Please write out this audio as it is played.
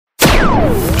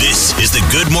This is the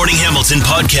Good Morning Hamilton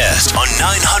podcast on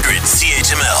 900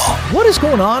 CHML. What is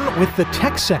going on with the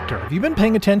tech sector? Have you been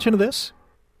paying attention to this?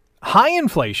 High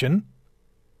inflation,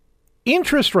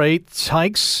 interest rates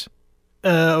hikes,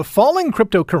 falling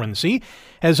cryptocurrency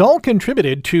has all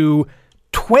contributed to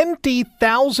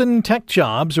 20,000 tech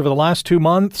jobs over the last 2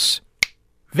 months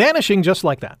vanishing just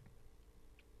like that.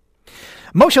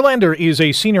 Moshe Lander is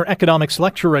a senior economics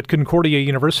lecturer at Concordia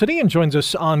University and joins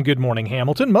us on Good Morning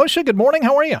Hamilton. Moshe, good morning.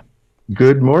 How are you?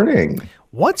 Good morning.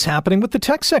 What's happening with the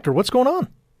tech sector? What's going on?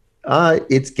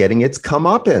 It's getting its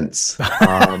comeuppance.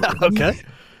 Okay.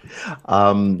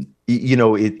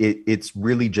 It's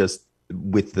really just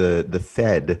with the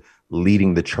Fed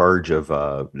leading the charge of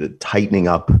tightening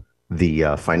up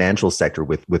the financial sector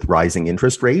with rising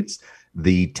interest rates.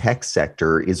 The tech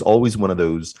sector is always one of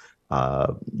those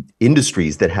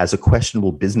industries that has a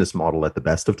questionable business model at the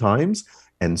best of times.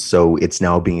 And so it's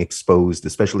now being exposed,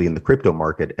 especially in the crypto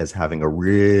market, as having a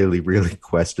really, really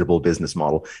questionable business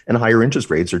model. And higher interest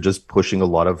rates are just pushing a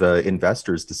lot of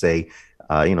investors to say,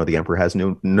 the emperor has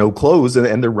no clothes,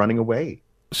 and they're running away.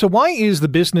 So why is the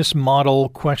business model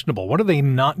questionable? What are they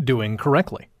not doing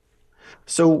correctly?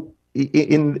 So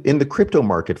in the crypto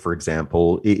market, for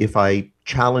example, if I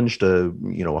challenged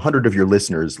 100 of your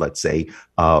listeners, let's say,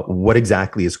 what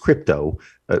exactly is crypto?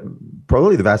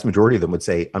 Probably the vast majority of them would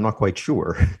say, I'm not quite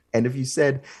sure. And if you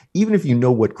said, even if you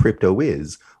know what crypto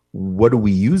is, what do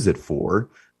we use it for?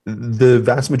 The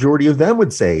vast majority of them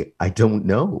would say, I don't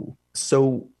know.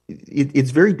 So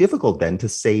it's very difficult then to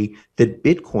say that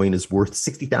Bitcoin is worth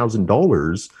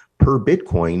 $60,000 per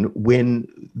Bitcoin when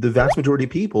the vast majority of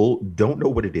people don't know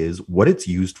what it is, what it's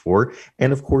used for.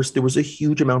 And of course, there was a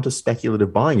huge amount of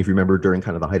speculative buying. If you remember during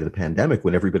kind of the height of the pandemic,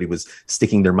 when everybody was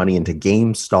sticking their money into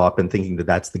GameStop and thinking that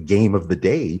that's the game of the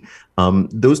day,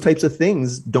 those types of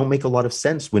things don't make a lot of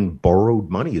sense when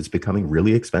borrowed money is becoming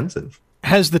really expensive.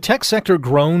 Has the tech sector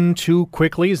grown too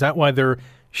quickly? Is that why they're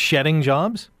shedding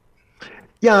jobs?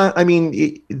 Yeah, I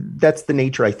mean, that's the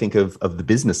nature, I think, of the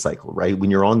business cycle, right?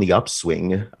 When you're on the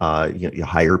upswing, you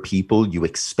hire people, you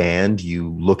expand,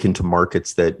 you look into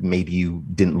markets that maybe you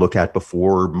didn't look at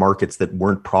before, markets that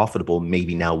weren't profitable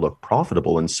maybe now look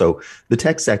profitable. And so the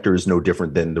tech sector is no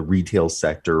different than the retail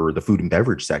sector or the food and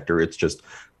beverage sector. It's just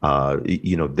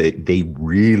they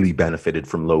really benefited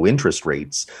from low interest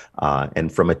rates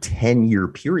and from a 10-year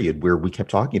period where we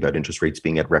kept talking about interest rates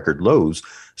being at record lows.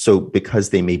 So because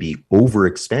they may be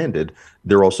overexpanded,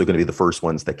 they're also going to be the first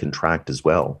ones that contract as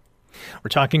well. We're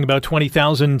talking about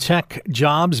 20,000 tech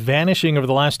jobs vanishing over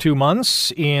the last 2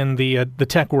 months in the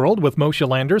tech world with Moshe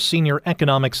Lander, senior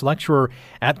economics lecturer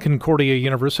at Concordia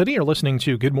University. You're listening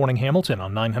to Good Morning Hamilton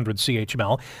on 900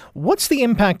 CHML. What's the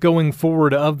impact going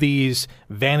forward of these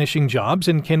vanishing jobs,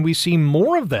 and can we see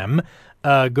more of them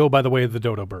go by the way of the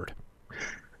dodo bird?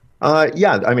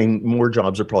 I mean, more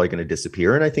jobs are probably going to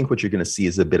disappear. And I think what you're going to see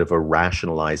is a bit of a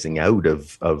rationalizing out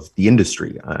of the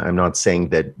industry. I'm not saying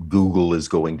that Google is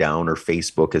going down or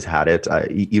Facebook has had it.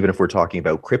 Even if we're talking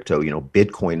about crypto,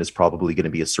 Bitcoin is probably going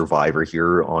to be a survivor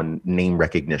here on name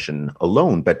recognition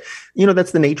alone. But,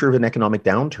 that's the nature of an economic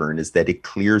downturn, is that it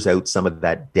clears out some of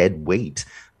that dead weight.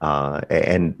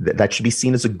 And that should be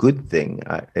seen as a good thing.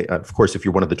 Of course, if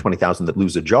you're one of the 20,000 that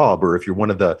lose a job, or if you're one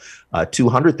of the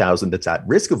 200,000 that's at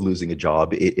risk of losing a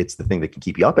job, it's the thing that can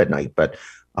keep you up at night. But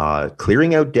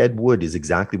clearing out dead wood is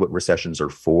exactly what recessions are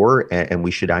for, and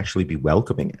we should actually be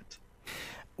welcoming it.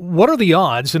 What are the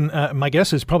odds, and my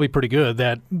guess is probably pretty good,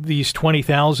 that these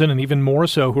 20,000 and even more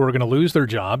so who are going to lose their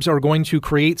jobs are going to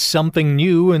create something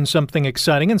new and something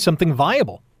exciting and something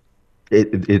viable?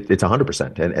 It's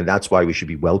 100%. And that's why we should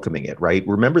be welcoming it, right?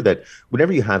 Remember that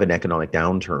whenever you have an economic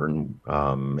downturn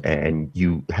and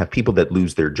you have people that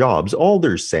lose their jobs, all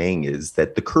they're saying is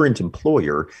that the current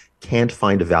employer can't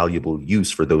find a valuable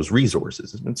use for those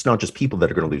resources. It's not just people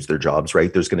that are going to lose their jobs,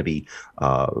 right? There's going to be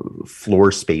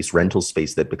floor space, rental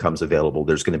space that becomes available.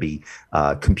 There's going to be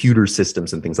computer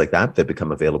systems and things like that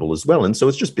become available as well. And so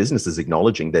it's just businesses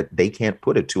acknowledging that they can't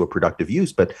put it to a productive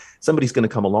use, but somebody's going to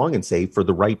come along and say, for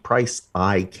the right price,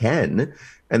 I can.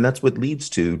 And that's what leads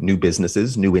to new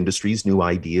businesses, new industries, new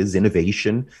ideas,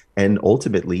 innovation. And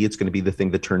ultimately, it's going to be the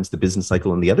thing that turns the business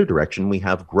cycle in the other direction. We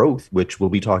have growth, which we'll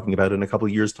be talking about in a couple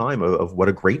of years' time of what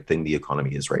a great thing the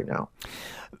economy is right now.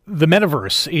 The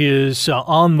metaverse is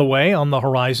on the way, on the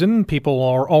horizon. People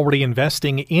are already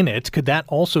investing in it. Could that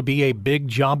also be a big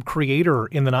job creator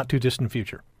in the not too distant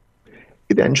future?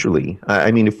 Eventually. I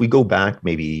mean, if we go back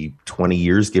maybe 20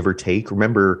 years, give or take,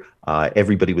 remember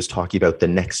everybody was talking about the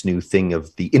next new thing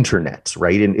of the internet,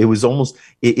 right? And it was almost,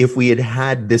 if we had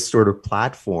had this sort of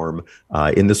platform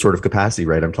in this sort of capacity,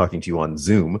 right? I'm talking to you on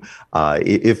Zoom.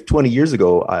 If 20 years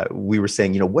ago we were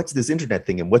saying, what's this internet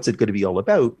thing and what's it going to be all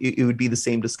about? It would be the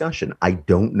same discussion. I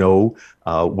don't know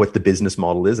what the business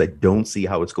model is. I don't see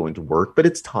how it's going to work, but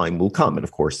its time will come. And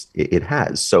of course it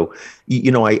has. So,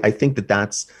 I think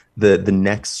that's the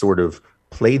next sort of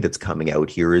play that's coming out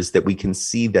here, is that we can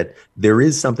see that there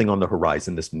is something on the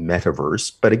horizon, this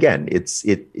metaverse. But again, it's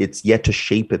yet to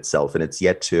shape itself, and it's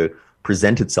yet to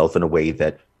present itself in a way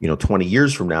that, 20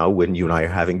 years from now, when you and I are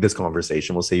having this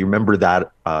conversation, we'll say, you remember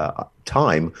that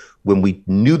time when we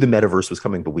knew the metaverse was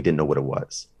coming, but we didn't know what it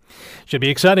was. Should be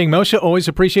exciting. Moshe, always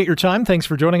appreciate your time. Thanks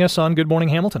for joining us on Good Morning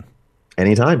Hamilton.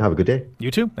 Anytime. Have a good day.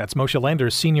 You too. That's Moshe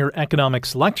Landers, Senior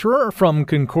Economics Lecturer from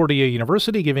Concordia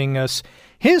University, giving us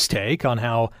his take on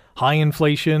how high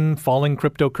inflation, falling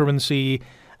cryptocurrency,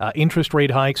 interest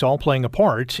rate hikes all playing a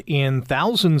part in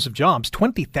thousands of jobs,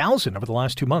 20,000 over the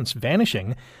last 2 months,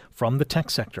 vanishing from the tech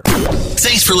sector.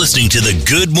 Thanks for listening to the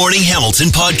Good Morning Hamilton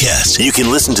podcast. You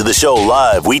can listen to the show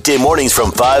live weekday mornings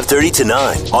from 5:30 to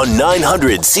 9 on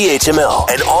 900 CHML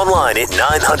and online at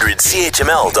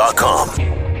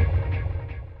 900CHML.com.